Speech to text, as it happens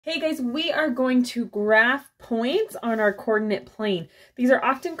Hey guys, we are going to graph points on our coordinate plane. These are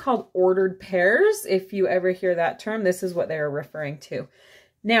often called ordered pairs. If you ever hear that term, this is what they are referring to.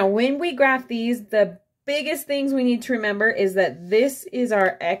 Now, when we graph these, the biggest things we need to remember is that this is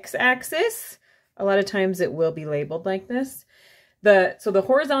our x-axis. A lot of times it will be labeled like this. So the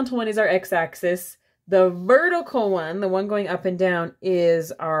horizontal one is our x-axis. The vertical one, the one going up and down,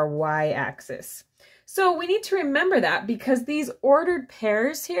 is our y-axis. So we need to remember that because these ordered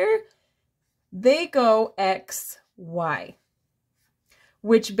pairs here, they go x, y,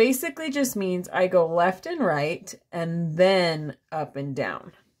 which basically just means I go left and right and then up and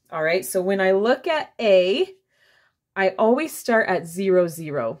down. All right, so when I look at A, I always start at 0,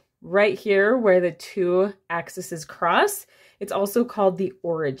 0, right here where the two axes cross. It's also called the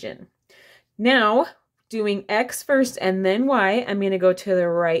origin. Now, doing x first and then y, I'm going to go to the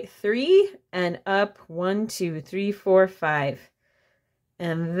right 3 and up 1, 2, 3, 4, 5.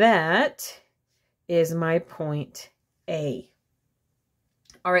 And that is my point A.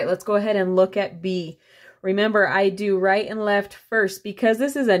 All right, let's go ahead and look at B. Remember, I do right and left first because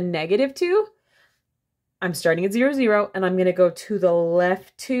this is a -2. I'm starting at 0, 0, and I'm going to go to the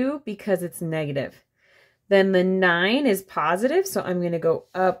left 2 because it's negative. Then the 9 is positive, so I'm going to go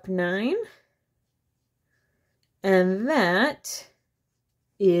up 9. And that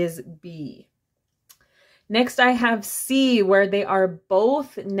is B. Next, I have C, where they are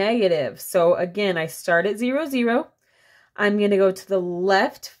both negative. So again, I start at 0, 0. I'm going to go to the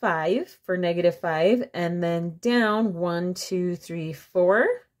left 5 for -5, and then down 1, 2, 3, 4.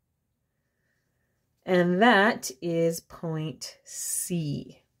 And that is point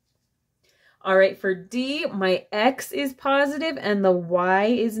C. All right, for D, my X is positive and the Y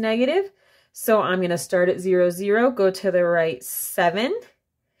is negative. So I'm going to start at 0, 0, go to the right 7,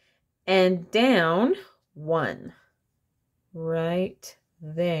 and down 1. Right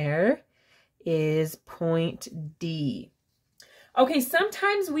there is point D. Okay,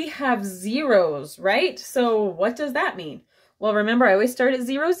 sometimes we have zeros, right? So what does that mean? Well, remember, I always start at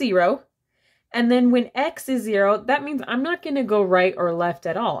 0, 0. And then when X is 0, that means I'm not going to go right or left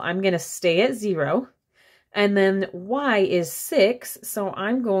at all. I'm going to stay at 0. And then Y is 6, so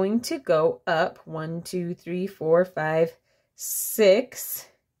I'm going to go up 1, 2, 3, 4, 5, 6.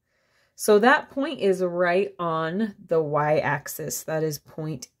 So that point is right on the y-axis. That is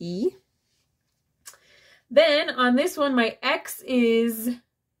point E. Then on this one, my X is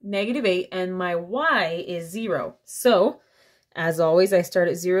 -8 and my Y is 0. So as always, I start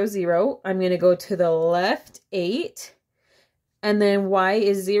at 0, 0. I'm going to go to the left 8. And then Y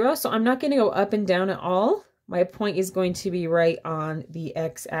is 0, so I'm not going to go up and down at all. My point is going to be right on the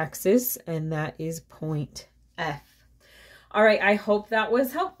x-axis, and that is point F. All right, I hope that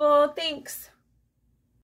was helpful. Thanks.